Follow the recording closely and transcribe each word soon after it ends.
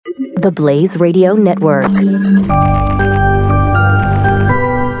The Blaze Radio Network.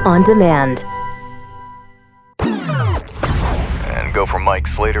 On demand. And go for Mike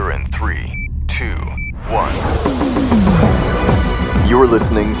Slater in 3, 2, 1. You're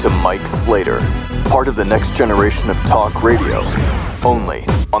listening to Mike Slater, part of the next generation of talk radio, only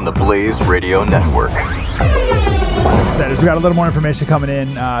on the Blaze Radio Network. We've got a little more information coming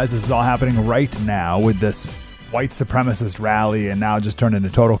in as this is all happening right now with this white supremacist rally, and now just turned into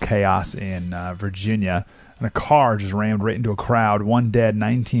total chaos in Virginia. And a car just rammed right into a crowd. 1 dead,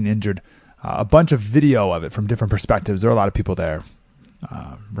 19 injured. A bunch of video of it from different perspectives. There are a lot of people there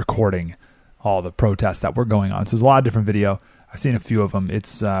recording all the protests that were going on. So there's a lot of different video. I've seen a few of them.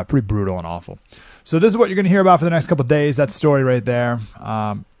 It's pretty brutal and awful. So this is what you're going to hear about for the next couple of days. That story right there.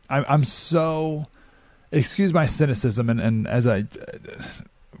 I'm so... Excuse my cynicism, and as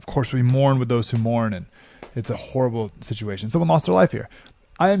of course, we mourn with those who mourn, and it's a horrible situation. Someone lost their life here.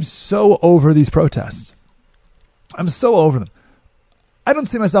 I am so over these protests. I'm so over them. I don't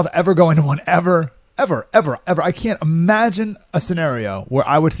see myself ever going to one ever. I can't imagine a scenario where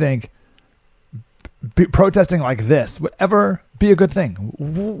I would think protesting like this would ever be a good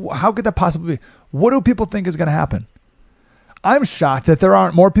thing. How could that possibly be? What do people think is going to happen? I'm shocked that there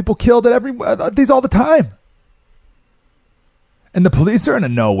aren't more people killed at these all the time. And the police are in a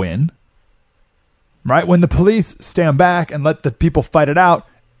no-win. Right? When the police stand back and let the people fight it out,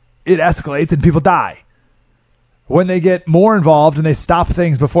 it escalates and people die. When they get more involved and they stop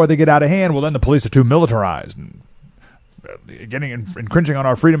things before they get out of hand, well, then the police are too militarized and infringing on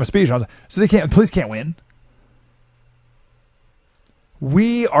our freedom of speech. So the police can't win.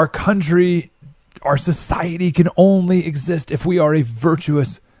 Our country, our society can only exist if we are a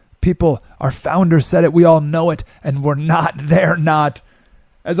virtuous people. Our founders said it. We all know it. And we're not. They're not.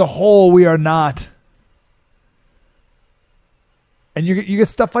 As a whole, we are not. And you get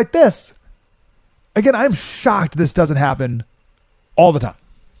stuff like this. Again, I'm shocked this doesn't happen all the time.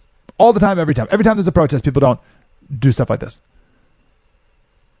 All the time, every time. Every time there's a protest, people don't do stuff like this.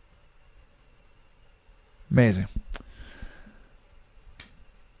 Amazing.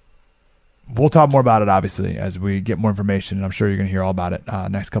 We'll talk more about it, obviously, as we get more information, and I'm sure you're going to hear all about it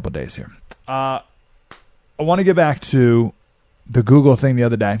next couple of days here. I want to get back to the Google thing the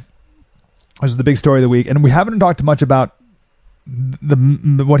other day. This is the big story of the week, and we haven't talked much about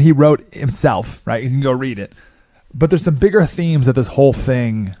what he wrote himself, right? You can go read it. But there's some bigger themes that this whole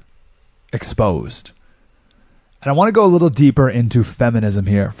thing exposed. And I want to go a little deeper into feminism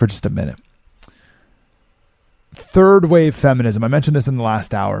here for just a minute. Third wave feminism. I mentioned this in the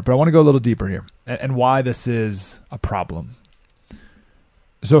last hour, but I want to go a little deeper here and why this is a problem.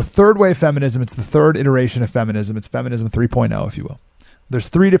 So third wave feminism, it's the third iteration of feminism. It's feminism 3.0, if you will. There's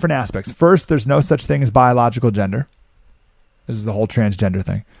three different aspects. First, there's no such thing as biological gender. This is the whole transgender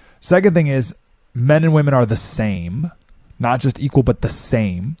thing. Second thing is men and women are the same, not just equal, but the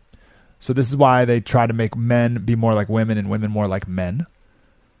same. So this is why they try to make men be more like women and women more like men.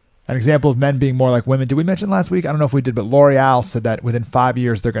 An example of men being more like women. Did we mention last week? I don't know if we did, but L'Oreal said that within 5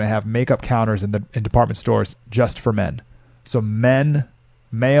 years, they're going to have makeup counters in department stores just for men. So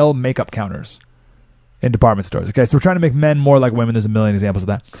male makeup counters in department stores. Okay, so we're trying to make men more like women. There's a million examples of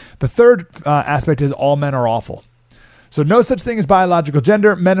that. The third aspect is all men are awful. So no such thing as biological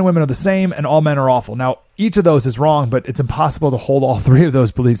gender. Men and women are the same, and all men are awful. Now, each of those is wrong, but it's impossible to hold all three of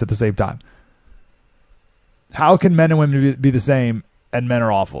those beliefs at the same time. How can men and women be the same and men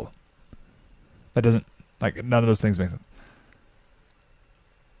are awful? That doesn't, none of those things make sense.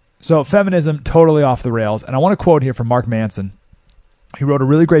 So feminism, totally off the rails. And I want to quote here from Mark Manson. He wrote a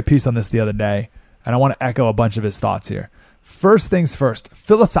really great piece on this the other day, and I want to echo a bunch of his thoughts here. First things first,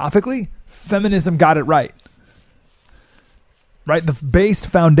 philosophically, feminism got it right. Right? The based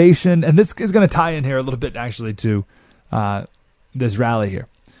foundation, and this is going to tie in here a little bit actually to this rally here.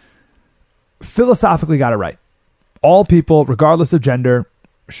 Philosophically got it right. All people, regardless of gender,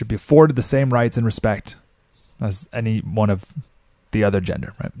 should be afforded the same rights and respect as any one of the other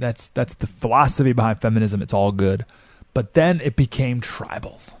gender. Right? That's the philosophy behind feminism. It's all good. But then it became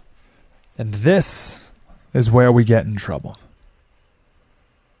tribal. And this is where we get in trouble.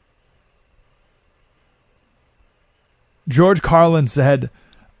 George Carlin said,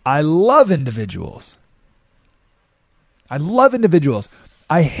 I love individuals. I love individuals.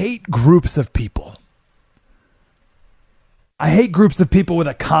 I hate groups of people. I hate groups of people with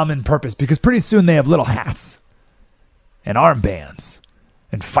a common purpose because pretty soon they have little hats and armbands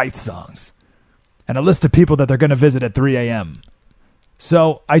and fight songs and a list of people that they're going to visit at 3 a.m.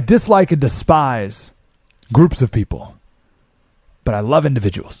 So I dislike and despise groups of people, but I love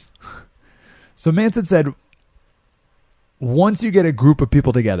individuals. So Manson said, once you get a group of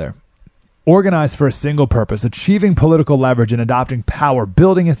people together, organized for a single purpose, achieving political leverage and adopting power,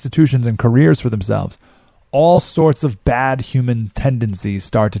 building institutions and careers for themselves, all sorts of bad human tendencies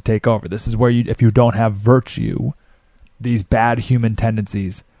start to take over. This is where if you don't have virtue, these bad human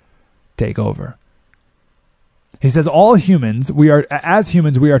tendencies take over. He says, as humans, we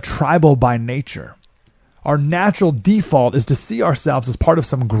are tribal by nature. Our natural default is to see ourselves as part of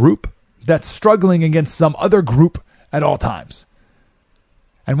some group that's struggling against some other group at all times.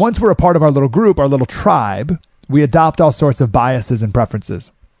 And once we're a part of our little group, our little tribe, we adopt all sorts of biases and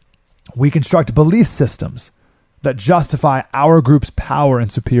preferences. We construct belief systems that justify our group's power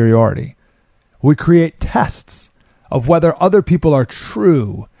and superiority. We create tests of whether other people are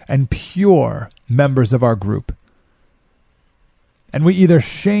true and pure members of our group. And we either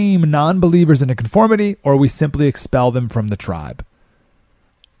shame non-believers into conformity or we simply expel them from the tribe.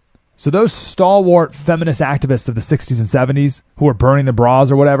 So those stalwart feminist activists of the 60s and 70s who were burning the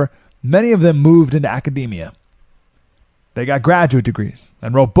bras or whatever, many of them moved into academia. They got graduate degrees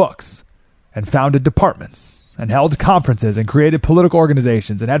and wrote books and founded departments and held conferences and created political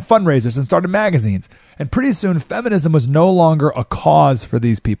organizations and had fundraisers and started magazines. And pretty soon, feminism was no longer a cause for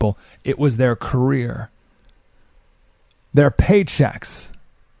these people. It was their career. Their paychecks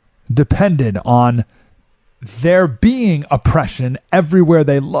depended on there being oppression everywhere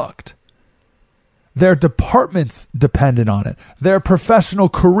they looked. Their departments depended on it. Their professional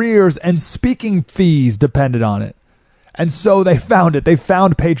careers and speaking fees depended on it. And so they found it. They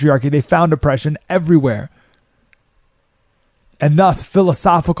found patriarchy. They found oppression everywhere. And thus,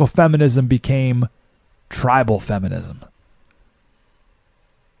 philosophical feminism became tribal feminism.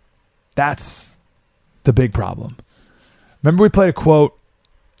 That's the big problem. Remember we played a quote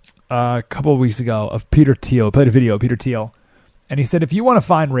a couple of weeks ago of Peter Thiel. We played a video of Peter Thiel. And he said, if you want to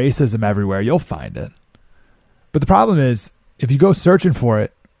find racism everywhere, you'll find it. But the problem is, if you go searching for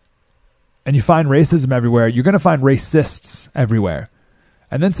it and you find racism everywhere, you're going to find racists everywhere.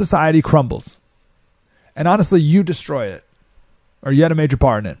 And then society crumbles. And honestly, you destroy it. Or you had a major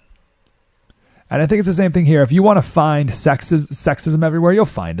part in it. And I think it's the same thing here. If you want to find sexism everywhere, you'll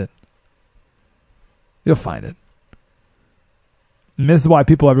find it. You'll find it. And this is why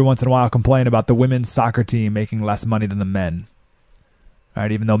people every once in a while complain about the women's soccer team making less money than the men. All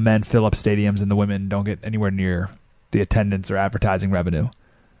right, even though men fill up stadiums and the women don't get anywhere near the attendance or advertising revenue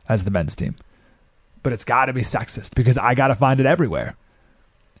as the men's team. But it's got to be sexist because I got to find it everywhere.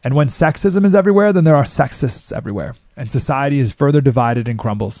 And when sexism is everywhere, then there are sexists everywhere. And society is further divided and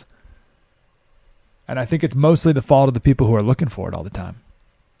crumbles. And I think it's mostly the fault of the people who are looking for it all the time.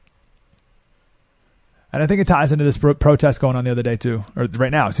 And I think it ties into this protest going on the other day too. Or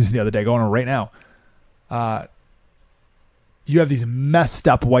right now, the other day, going on right now. You have these messed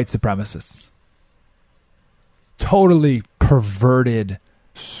up white supremacists. Totally perverted,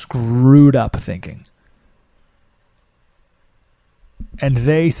 screwed up thinking. And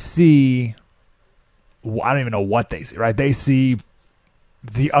they see, I don't even know what they see, right? They see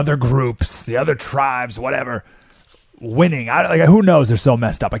the other groups, the other tribes, whatever, winning. Who knows? They're so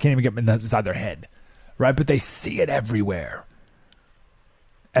messed up. I can't even get inside their head, right? But they see it everywhere.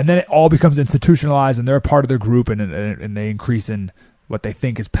 And then it all becomes institutionalized and they're a part of their group and they increase in what they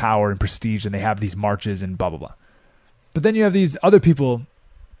think is power and prestige and they have these marches and blah, blah, blah. But then you have these other people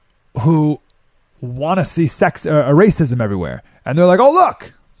who want to see racism everywhere. And they're like, oh,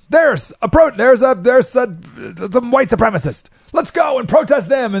 look, there's some white supremacist. Let's go and protest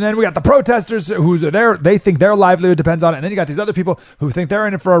them. And then we got the protesters who's there. They think their livelihood depends on it. And then you got these other people who think they're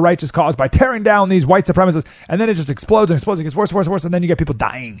in it for a righteous cause by tearing down these white supremacists. And then it just explodes and explodes. It gets worse, worse, worse. And then you get people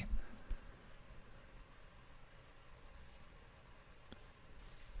dying.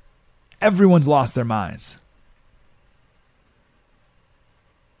 Everyone's lost their minds.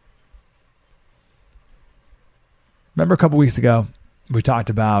 Remember a couple weeks ago, we talked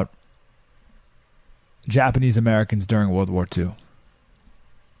about Japanese Americans during World War II.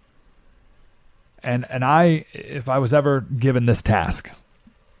 And if I was ever given this task,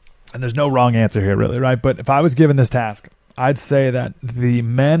 and there's no wrong answer here really, right? But if I was given this task, I'd say that the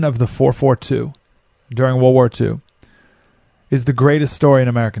men of the 442 during World War II is the greatest story in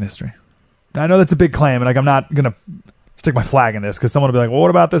American history. Now, I know that's a big claim, and I'm not going to stick my flag in this because someone will be like, well, what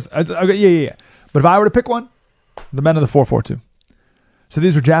about this? Okay, yeah. But if I were to pick one, the men of the 442. So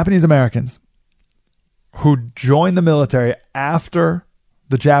these were Japanese Americans who joined the military after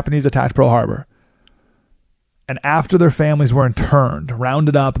the Japanese attacked Pearl Harbor and after their families were interned,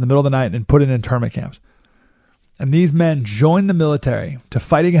 rounded up in the middle of the night and put in internment camps. And these men joined the military to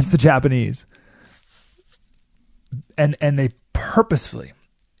fight against the Japanese. And they purposefully,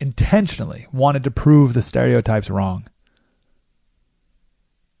 intentionally wanted to prove the stereotypes wrong.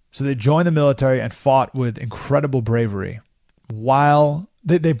 So they joined the military and fought with incredible bravery while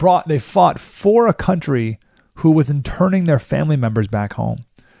they fought for a country who was interning their family members back home.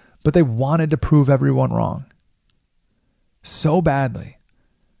 But they wanted to prove everyone wrong so badly.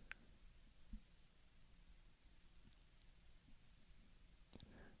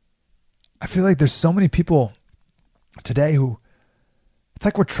 I feel like there's so many people today who, it's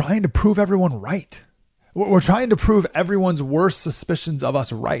like we're trying to prove everyone right. We're trying to prove everyone's worst suspicions of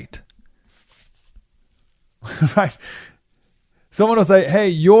us right. Right? Someone will say, hey,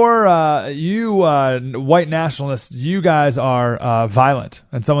 you white nationalists, you guys are violent.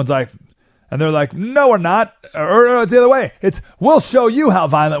 And someone's like, and they're like, no, we're not. Or it's the other way. It's, we'll show you how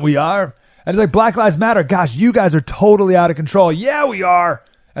violent we are. And it's like, Black Lives Matter. Gosh, you guys are totally out of control. Yeah, we are.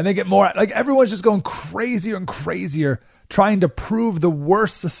 And they get more, like everyone's just going crazier and crazier, trying to prove the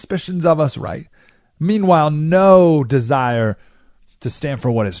worst suspicions of us right. Meanwhile, no desire to stand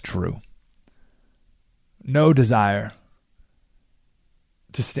for what is true. No desire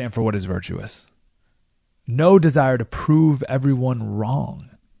to stand for what is virtuous. No desire to prove everyone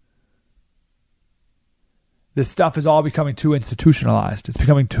wrong. This stuff is all becoming too institutionalized. It's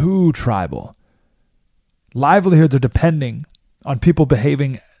becoming too tribal. Livelihoods are depending on people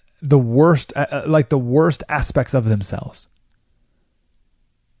behaving the worst, like the worst aspects of themselves.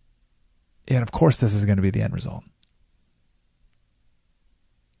 And of course, this is going to be the end result.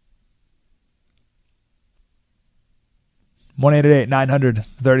 One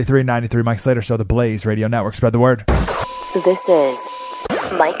 888-900-3393. Mike Slater Show, the Blaze Radio Network. Spread the word. This is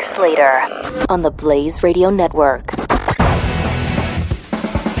Mike Slater on the Blaze Radio Network.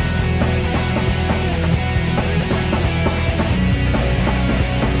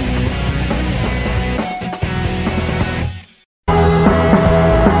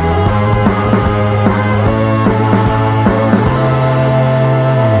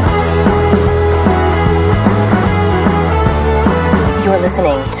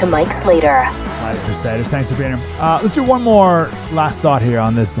 Listening to Mike Slater. Crusaders, thanks for being here. Let's do one more last thought here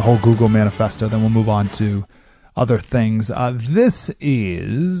on this whole Google manifesto, then we'll move on to other things. This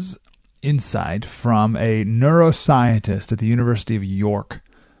is insight from a neuroscientist at the University of York.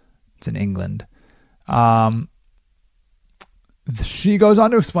 It's in England. She goes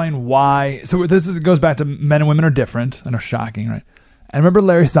on to explain why. So goes back to men and women are different. I know, shocking, right? And remember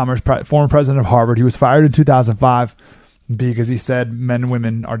Larry Summers, former president of Harvard. He was fired in 2005 because he said men and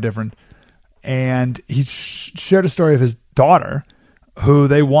women are different. And he shared a story of his daughter who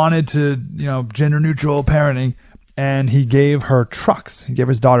they wanted to, gender neutral parenting. And he gave her trucks. He gave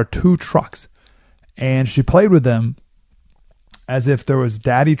his daughter 2 trucks. And she played with them as if there was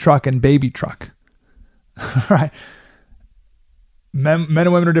daddy truck and baby truck. Right? Men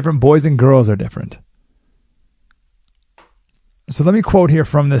and women are different. Boys and girls are different. So let me quote here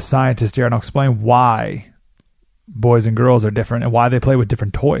from this scientist here, and I'll explain why boys and girls are different and why they play with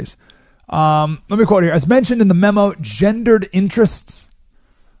different toys. Let me quote here. As mentioned in the memo, gendered interests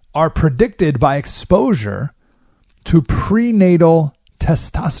are predicted by exposure to prenatal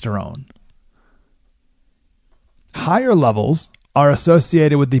testosterone. Higher levels are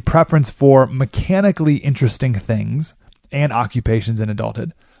associated with the preference for mechanically interesting things and occupations in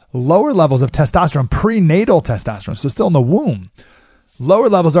adulthood. Lower levels of testosterone, prenatal testosterone, so still in the womb, lower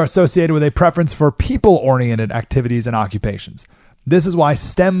levels are associated with a preference for people-oriented activities and occupations. This is why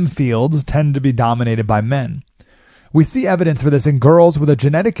STEM fields tend to be dominated by men. We see evidence for this in girls with a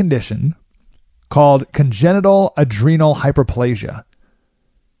genetic condition called congenital adrenal hyperplasia,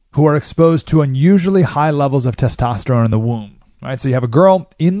 who are exposed to unusually high levels of testosterone in the womb. Right? So you have a girl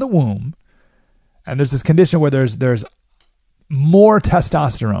in the womb, and there's this condition where there's more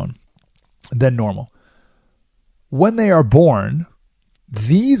testosterone than normal. When they are born,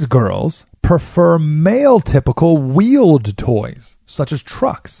 these girls prefer male-typical wheeled toys, such as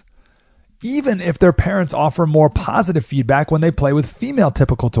trucks, even if their parents offer more positive feedback when they play with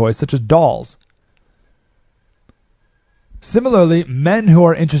female-typical toys, such as dolls. Similarly, men who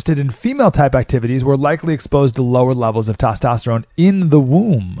are interested in female-type activities were likely exposed to lower levels of testosterone in the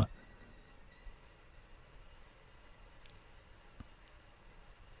womb.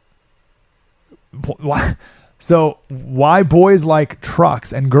 Why? So why boys like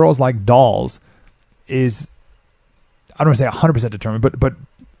trucks and girls like dolls is, I don't want to say 100% determined, but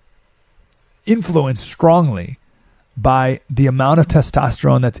influenced strongly by the amount of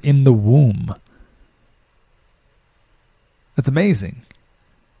testosterone that's in the womb. That's amazing.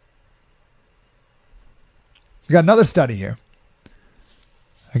 We got another study here.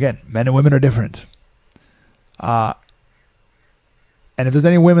 Again, men and women are different. And if there's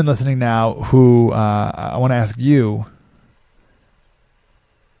any women listening now who I want to ask you,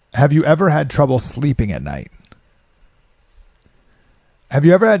 Have you ever had trouble sleeping at night? Have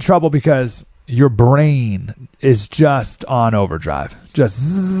you ever had trouble because your brain is just on overdrive?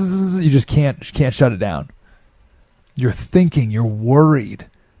 You just can't shut it down. You're thinking, you're worried.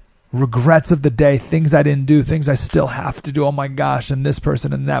 Regrets of the day, things I didn't do, things I still have to do. Oh my gosh, and this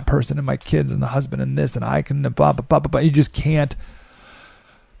person and that person and my kids and the husband and this and I can blah, blah, blah, blah. You just can't.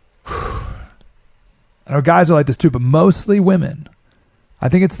 I know guys are like this too, but mostly women. I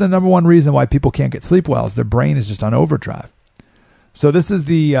think it's the number one reason why people can't get sleep well is their brain is just on overdrive. So this is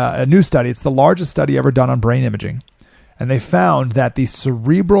a new study. It's the largest study ever done on brain imaging. And they found that the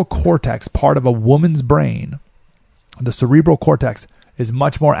cerebral cortex, part of a woman's brain, the cerebral cortex is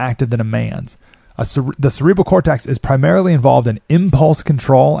much more active than a man's. The cerebral cortex is primarily involved in impulse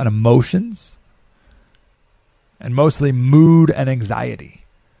control and emotions, and mostly mood and anxiety.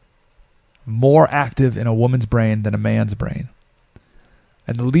 More active in a woman's brain than a man's brain.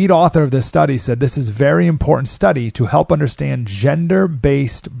 And the lead author of this study said this is a very important study to help understand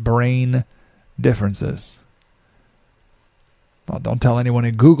gender-based brain differences. Well, don't tell anyone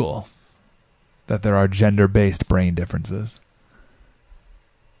in Google that there are gender-based brain differences.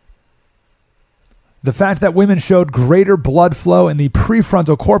 The fact that women showed greater blood flow in the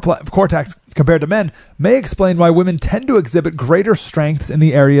prefrontal cortex compared to men may explain why women tend to exhibit greater strengths in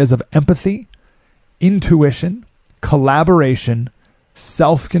the areas of empathy, intuition, collaboration,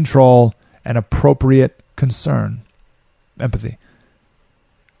 self-control, and appropriate concern. Empathy.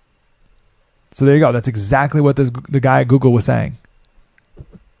 So there you go. That's exactly what the guy at Google was saying.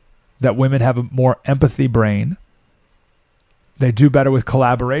 That women have a more empathy brain. They do better with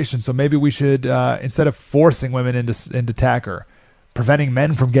collaboration. So maybe we should, instead of forcing women into tech or preventing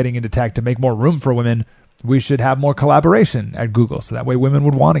men from getting into tech to make more room for women, we should have more collaboration at Google. So that way women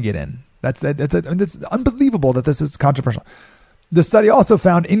would want to get in. It's unbelievable that this is controversial. The study also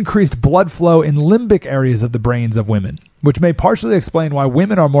found increased blood flow in limbic areas of the brains of women, which may partially explain why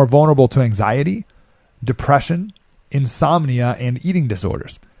women are more vulnerable to anxiety, depression, insomnia, and eating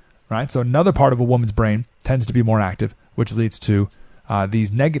disorders. Right? So another part of a woman's brain tends to be more active, which leads to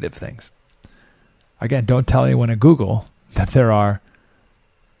these negative things. Again, don't tell anyone at Google that there are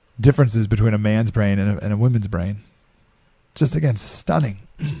differences between a man's brain and a woman's brain. Just, again, stunning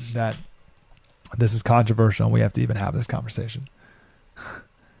that this is controversial and we have to even have this conversation.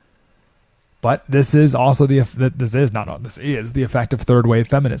 But this is also the effect of third wave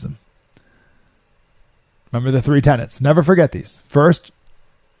feminism. Remember the 3 tenets. Never forget these. First,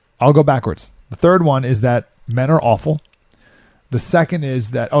 I'll go backwards. The third one is that men are awful. The second is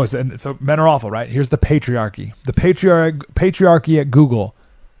that, so men are awful, right? Here's the patriarchy. The patriarchy at Google,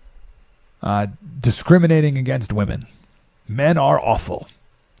 discriminating against women. Men are awful.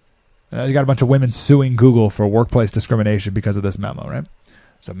 You got a bunch of women suing Google for workplace discrimination because of this memo, right?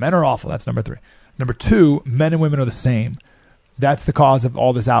 So men are awful. That's number 3. Number 2, men and women are the same. That's the cause of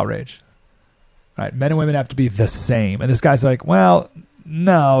all this outrage. Right? Men and women have to be the same. And this guy's like, well,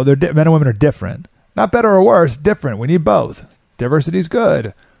 no, men and women are different. Not better or worse, different. We need both. Diversity is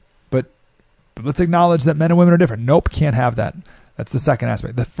good. But let's acknowledge that men and women are different. Nope, can't have that. That's the second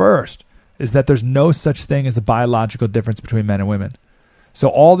aspect. The first is that there's no such thing as a biological difference between men and women. So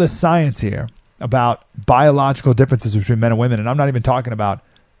all this science here about biological differences between men and women, and I'm not even talking about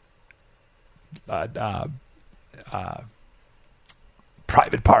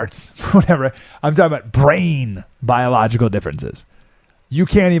private parts, whatever. I'm talking about brain biological differences. You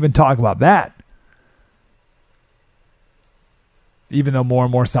can't even talk about that. Even though more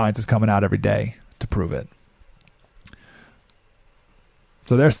and more science is coming out every day to prove it.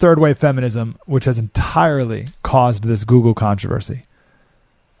 So there's third wave feminism, which has entirely caused this Google controversy.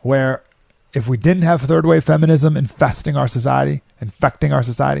 Where if we didn't have third wave feminism infecting our society,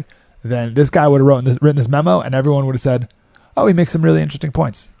 then this guy would have written this memo and everyone would have said, oh, he makes some really interesting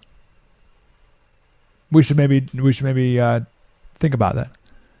points. We should maybe think about that.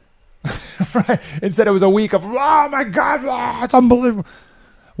 Right? Instead it was a week of, oh my God, it's unbelievable.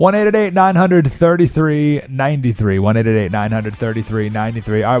 1-888-900-3393.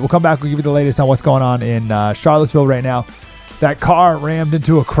 1-888-900-3393. All right, we'll come back. We'll give you the latest on what's going on in Charlottesville right now. That car rammed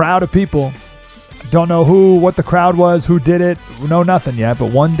into a crowd of people. Don't know what the crowd was, who did it. Know nothing yet,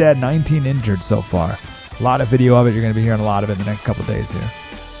 but 1 dead, 19 injured so far. A lot of video of it. You're going to be hearing a lot of it in the next couple of days here.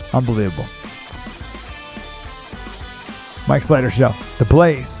 Unbelievable. Mike Slater Show. The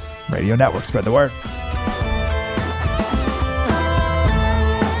Blaze Radio Network. Spread the word.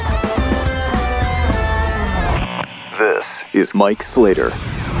 This is Mike Slater,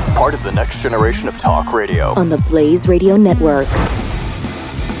 part of the next generation of talk radio. On the Blaze Radio Network.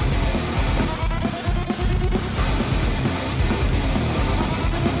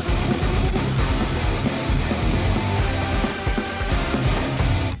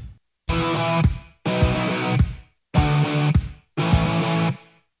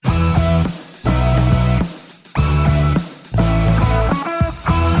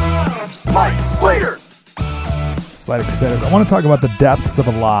 Mike Slater. Slater Crusaders. I want to talk about the depths of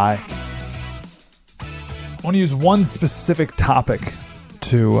a lie. I want to use one specific topic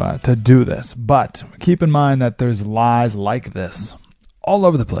to do this, but keep in mind that there's lies like this all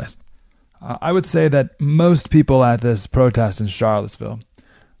over the place. I would say that most people at this protest in Charlottesville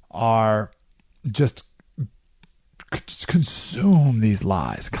are just consume these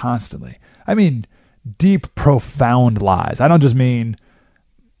lies constantly. I mean, deep, profound lies. I don't just mean,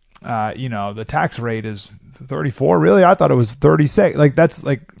 the tax rate is 34. Really? I thought it was 36. Like, that's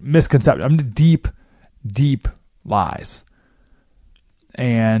like misconception. I mean, deep lies.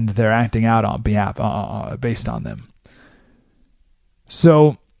 And they're acting out on behalf, based on them.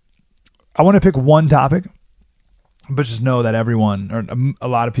 So I want to pick one topic, but just know that everyone, or a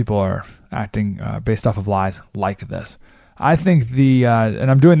lot of people, are acting based off of lies like this. I think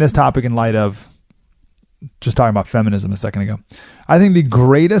and I'm doing this topic in light of just talking about feminism a second ago. I think the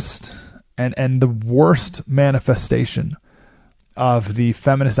greatest and the worst manifestation of the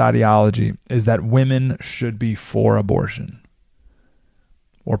feminist ideology is that women should be for abortion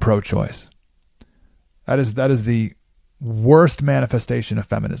or pro-choice. That is the worst manifestation of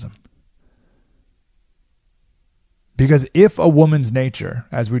feminism. Because if a woman's nature,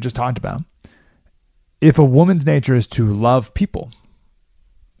 as we just talked about, if a woman's nature is to love people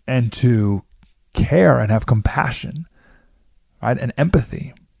and to care and have compassion, right, and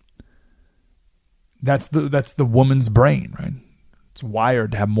empathy, that's the woman's brain, right? It's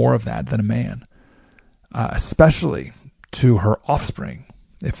wired to have more of that than a man, especially to her offspring.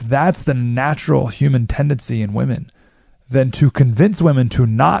 If that's the natural human tendency in women, then to convince women to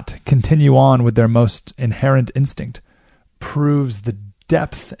not continue on with their most inherent instinct proves the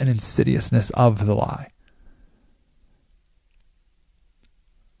depth and insidiousness of the lie.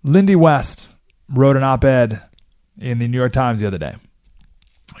 Lindy West wrote an op-ed in the New York Times the other day.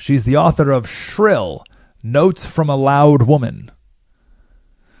 She's the author of Shrill, Notes from a Loud Woman.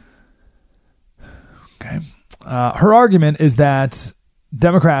 Okay. Her argument is that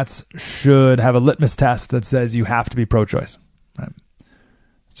Democrats should have a litmus test that says you have to be pro-choice. Right?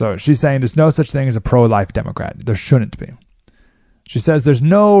 So she's saying there's no such thing as a pro-life Democrat. There shouldn't be. She says there's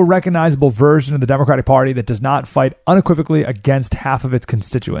no recognizable version of the Democratic Party that does not fight unequivocally against half of its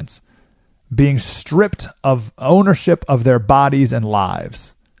constituents being stripped of ownership of their bodies and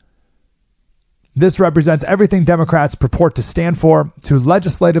lives. This represents everything Democrats purport to stand for. To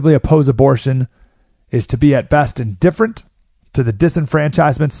legislatively oppose abortion is to be at best indifferent to the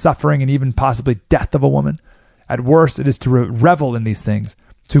disenfranchisement, suffering, and even possibly death of a woman. At worst, it is to revel in these things,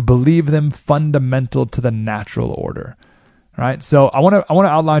 to believe them fundamental to the natural order. Right? So I want to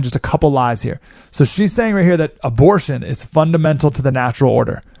outline just a couple lies here. So she's saying right here that abortion is fundamental to the natural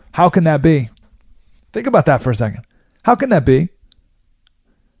order. How can that be? Think about that for a second. How can that be?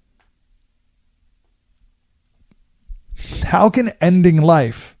 How can ending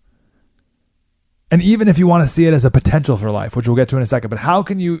life, and even if you want to see it as a potential for life, which we'll get to in a second, but how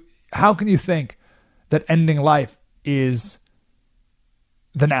can you think that ending life is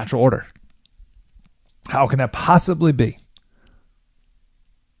the natural order? How can that possibly be?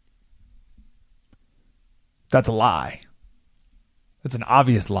 That's a lie. That's an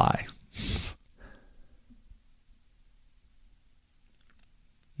obvious lie.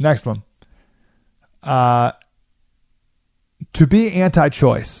 Next one. To be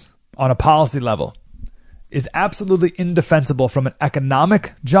anti-choice on a policy level is absolutely indefensible from an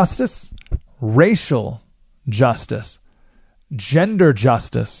economic justice, racial justice, gender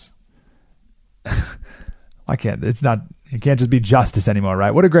justice. It can't just be justice anymore,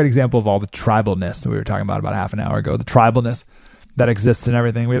 right? What a great example of all the tribalness that we were talking about half an hour ago, the tribalness that exists in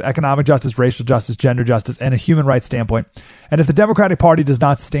everything. We have economic justice, racial justice, gender justice, and a human rights standpoint. And if the Democratic Party does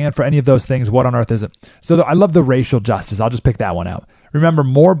not stand for any of those things, what on earth is it? So I love the racial justice. I'll just pick that one out. Remember,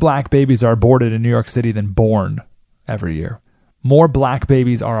 more black babies are aborted in New York City than born every year. More black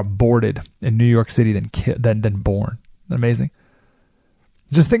babies are aborted in New York City than born. Isn't that amazing?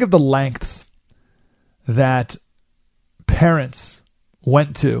 Just think of the lengths that parents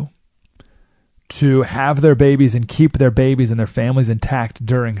went to have their babies and keep their babies and their families intact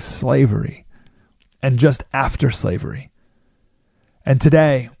during slavery and just after slavery. And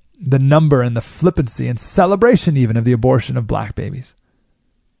today, the number and the flippancy and celebration even of the abortion of black babies.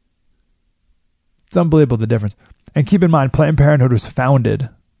 It's unbelievable, the difference. And keep in mind, Planned Parenthood was founded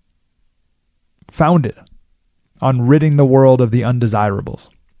on ridding the world of the undesirables.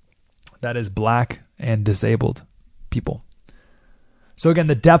 That is black and disabled people. So again,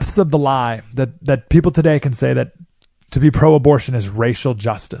 the depths of the lie that people today can say that to be pro-abortion is racial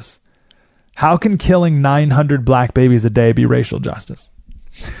justice. How can killing 900 black babies a day be racial justice?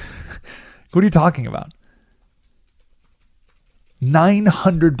 What are you talking about?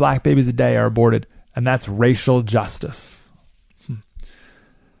 900 black babies a day are aborted, and that's racial justice.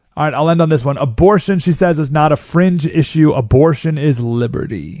 All right, I'll end on this one. Abortion, she says, is not a fringe issue. Abortion is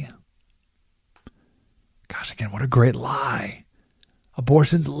liberty. Gosh, again, what a great lie.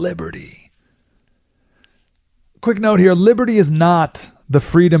 Abortion's liberty. Quick note here. Liberty is not the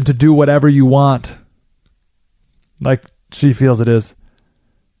freedom to do whatever you want, like she feels it is.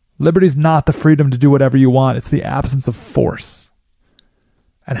 Liberty is not the freedom to do whatever you want. It's the absence of force.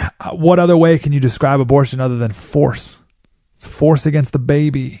 And what other way can you describe abortion other than force? It's force against the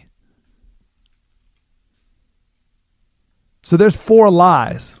baby. So there's 4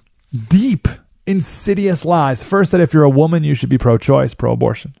 lies. Deep, insidious lies. First, that if you're a woman, you should be pro-choice,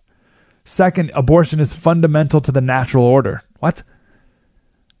 pro-abortion. Second, abortion is fundamental to the natural order. What?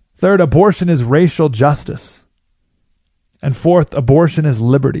 Third, abortion is racial justice. And fourth, abortion is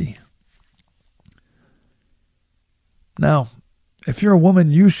liberty. Now, if you're a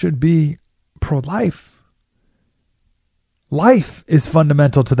woman, you should be pro-life. Life is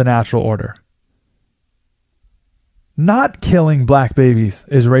fundamental to the natural order. Not killing black babies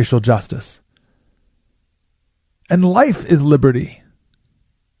is racial justice. And life is liberty.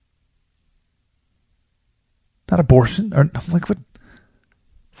 Not abortion. Or, I'm like, what?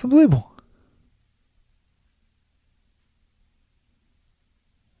 It's unbelievable.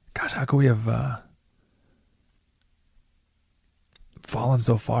 Gosh, how could we have fallen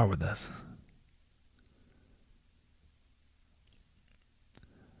so far with this?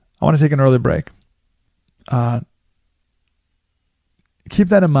 I want to take an early break. Keep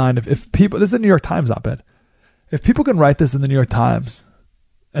that in mind. If people, this is a New York Times op-ed. If people can write this in the New York Times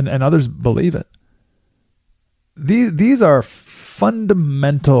and others believe it, these are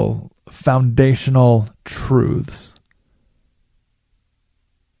fundamental, foundational truths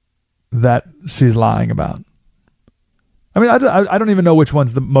that she's lying about. I mean, I don't even know which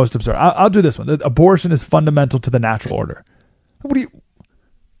one's the most absurd. I'll do this one. Abortion is fundamental to the natural order. What do you?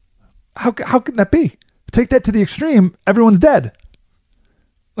 How can that be? Take that to the extreme. Everyone's dead.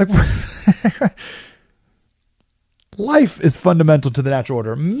 Like, life is fundamental to the natural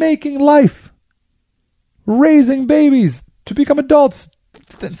order. Making life, raising babies to become adults,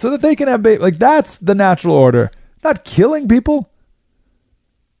 so that they can have babies. Like, that's the natural order. Not killing people.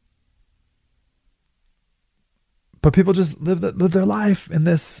 But people just live their life in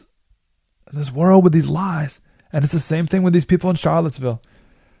this world with these lies. And it's the same thing with these people in Charlottesville.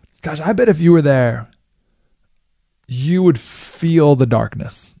 Gosh, I bet if you were there, you would feel the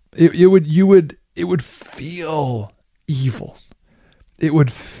darkness. It would feel evil. It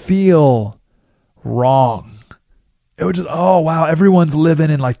would feel wrong. It would just, oh wow, everyone's living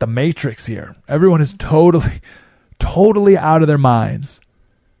in like the Matrix here. Everyone is totally out of their minds.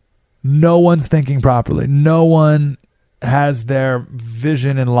 No one's thinking properly. No one has their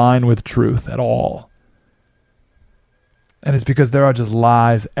vision in line with truth at all. And it's because there are just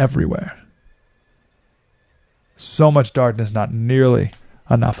lies everywhere. So much darkness, not nearly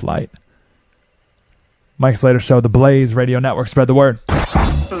enough light. Mike Slater Show, the Blaze Radio Network. Spread the word.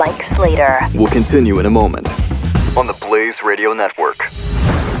 Mike Slater. We'll continue in a moment on the Blaze Radio Network.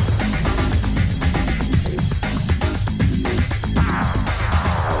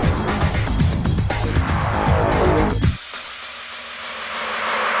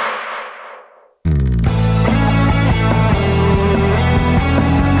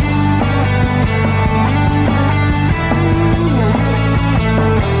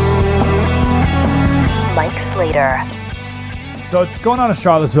 So it's going on in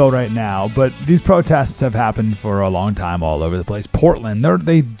Charlottesville right now, but these protests have happened for a long time all over the place. Portland,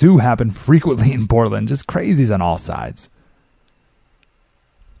 they do happen frequently in Portland, just crazies on all sides.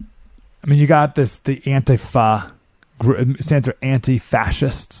 I mean, you got the Antifa, it stands for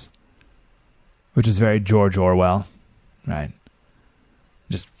anti-fascists, which is very George Orwell, right?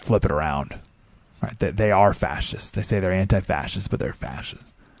 Just flip it around, right? They are fascists. They say they're anti-fascists, but they're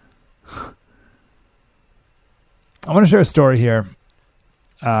fascists. I want to share a story here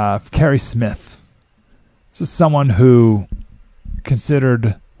of Carrie Smith. This is someone who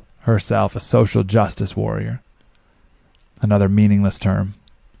considered herself a social justice warrior. Another meaningless term.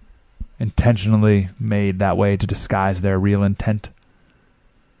 Intentionally made that way to disguise their real intent.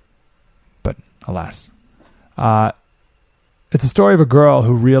 But alas. It's a story of a girl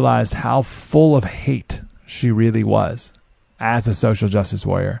who realized how full of hate she really was as a social justice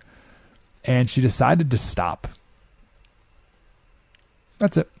warrior. And she decided to stop.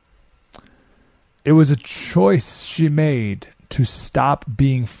 That's it. It was a choice she made to stop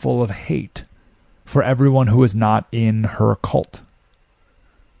being full of hate for everyone who is not in her cult.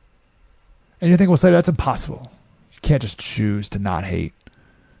 And you think, well, Slater, that's impossible. You can't just choose to not hate.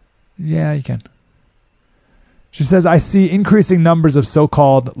 Yeah, you can. She says, I see increasing numbers of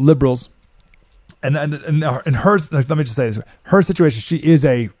so-called liberals. And in hers, let me just say this. Her situation, she is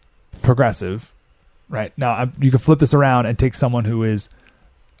a progressive, right? Now, you can flip this around and take someone who is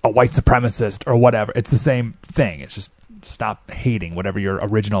a white supremacist or whatever. It's the same thing. It's just stop hating whatever your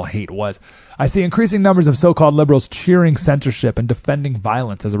original hate was. I see increasing numbers of so-called liberals cheering censorship and defending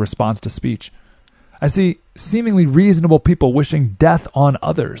violence as a response to speech. I see seemingly reasonable people wishing death on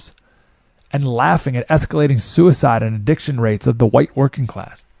others and laughing at escalating suicide and addiction rates of the white working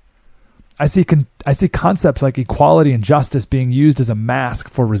class. I see concepts like equality and justice being used as a mask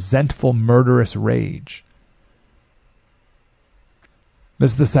for resentful, murderous rage.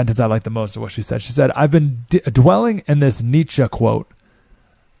 This is the sentence I like the most of what she said. She said, I've been dwelling in this Nietzsche quote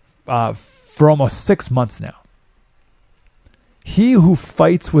for almost 6 months now. He who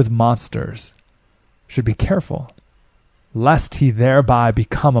fights with monsters should be careful, lest he thereby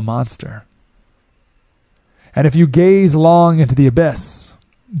become a monster. And if you gaze long into the abyss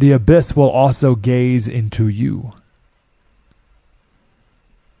will also gaze into you.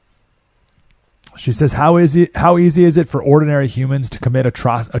 She says, how easy is it for ordinary humans to commit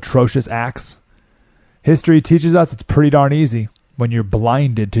atrocious acts? History teaches us it's pretty darn easy when you're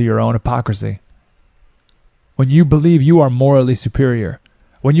blinded to your own hypocrisy. When you believe you are morally superior,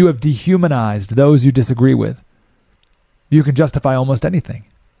 when you have dehumanized those you disagree with, you can justify almost anything.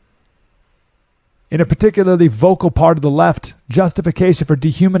 In a particularly vocal part of the left, justification for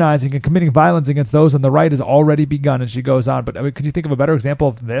dehumanizing and committing violence against those on the right has already begun. And she goes on, but could you think of a better example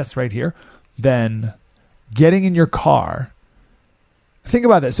of this right here than getting in your car? Think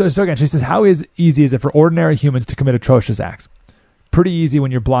about this. So again, she says, how easy is it for ordinary humans to commit atrocious acts? Pretty easy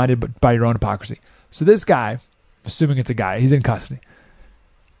when you're blinded by your own hypocrisy. So this guy, assuming it's a guy, he's in custody,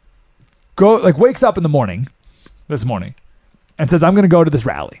 wakes up in the morning, this morning, and says, I'm going to go to this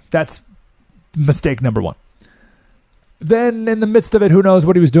rally. That's mistake number one. Then in the midst of it, who knows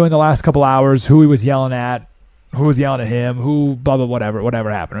what he was doing the last couple hours, who he was yelling at, who was yelling at him, who, blah, blah,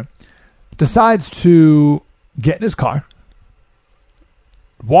 whatever happened. Decides to get in his car,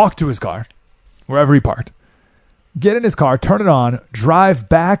 walk to his car, wherever he parked, get in his car, turn it on, drive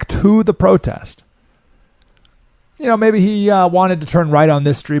back to the protest. You know, maybe he wanted to turn right on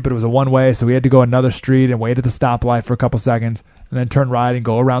this street, but it was a one-way, so he had to go another street and wait at the stoplight for a couple seconds, and then turn right and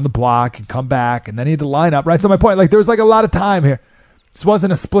go around the block and come back, and then he had to line up, right? So my point, there was a lot of time here. This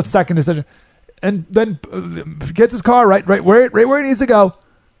wasn't a split-second decision. And then gets his car right where it needs to go,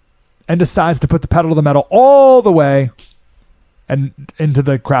 and decides to put the pedal to the metal all the way and into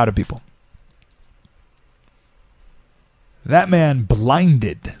the crowd of people. That man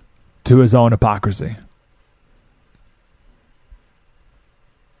blinded to his own hypocrisy.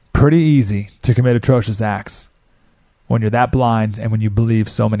 Pretty easy to commit atrocious acts when you're that blind and when you believe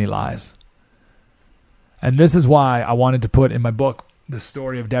so many lies. And this is why I wanted to put in my book the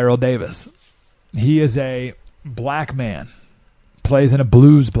story of Daryl Davis. He is a black man, plays in a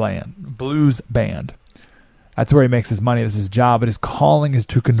blues band. That's where he makes his money. This is his job. But his calling is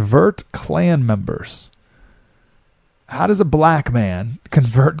to convert Klan members. How does a black man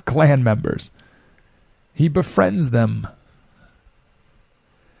convert Klan members? He befriends them.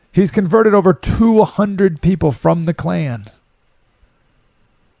 He's converted over 200 people from the Klan.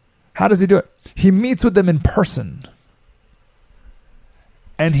 How does he do it? He meets with them in person.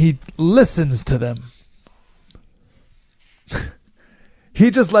 And he listens to them. He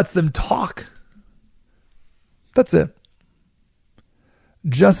just lets them talk. That's it.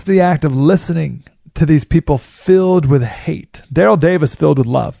 Just the act of listening to these people filled with hate. Daryl Davis filled with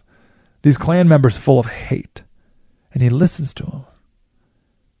love. These Klan members full of hate. And he listens to them.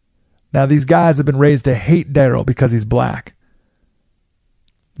 Now, these guys have been raised to hate Daryl because he's black.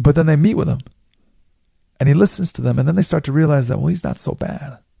 But then they meet with him. And he listens to them. And then they start to realize that, well, he's not so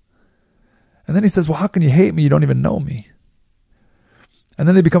bad. And then he says, well, how can you hate me? You don't even know me. And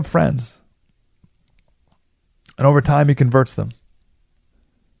then they become friends. And over time, he converts them.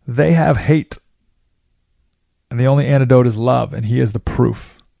 They have hate. And the only antidote is love. And he is the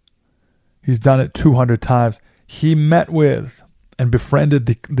proof. He's done it 200 times. He met with and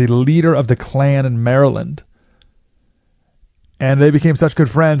befriended the leader of the Klan in Maryland. And they became such good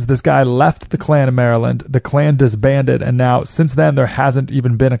friends. This guy left the Klan in Maryland. The Klan disbanded. And now, since then, there hasn't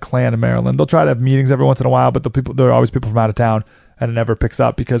even been a Klan in Maryland. They'll try to have meetings every once in a while, but there are always people from out of town, and it never picks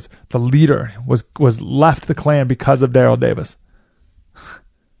up because the leader was left the Klan because of Daryl Davis.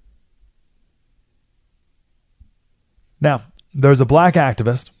 Now, there's a black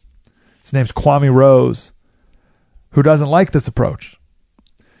activist. His name's Kwame Rose, who doesn't like this approach.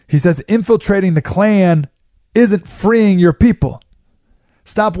 He says infiltrating the Klan isn't freeing your people.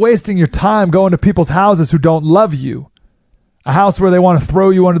 Stop wasting your time going to people's houses who don't love you. A house where they want to throw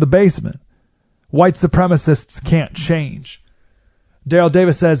you under the basement. White supremacists can't change. Daryl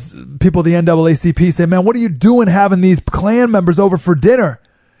Davis says, people at the NAACP say, man, what are you doing having these Klan members over for dinner?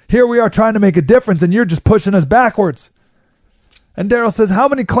 Here we are trying to make a difference and you're just pushing us backwards. And Daryl says, how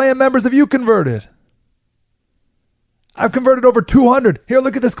many Klan members have you converted? I've converted over 200. Here,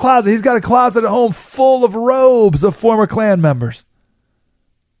 look at this closet. He's got a closet at home full of robes of former Klan members.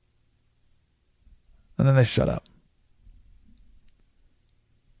 And then they shut up.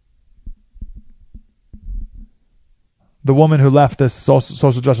 The woman who left this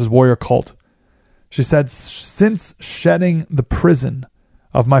social justice warrior cult, she said, since shedding the prison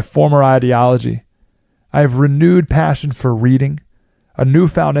of my former ideology, I have renewed passion for reading, a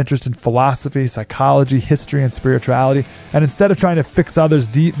newfound interest in philosophy, psychology, history, and spirituality. And instead of trying to fix others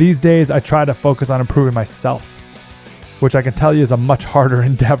these days, I try to focus on improving myself, which I can tell you is a much harder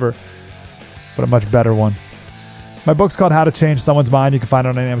endeavor, but a much better one. My book's called How to Change Someone's Mind. You can find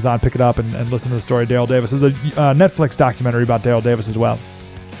it on Amazon. Pick it up and listen to the story of Daryl Davis. There's a Netflix documentary about Daryl Davis as well,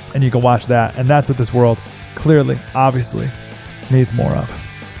 and you can watch that. And that's what this world clearly, obviously, needs more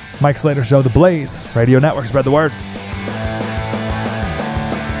of. Mike Slater Show, The Blaze Radio Network. Spread the word.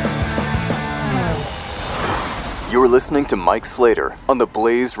 You're listening to Mike Slater on the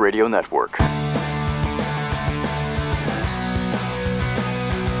Blaze Radio Network.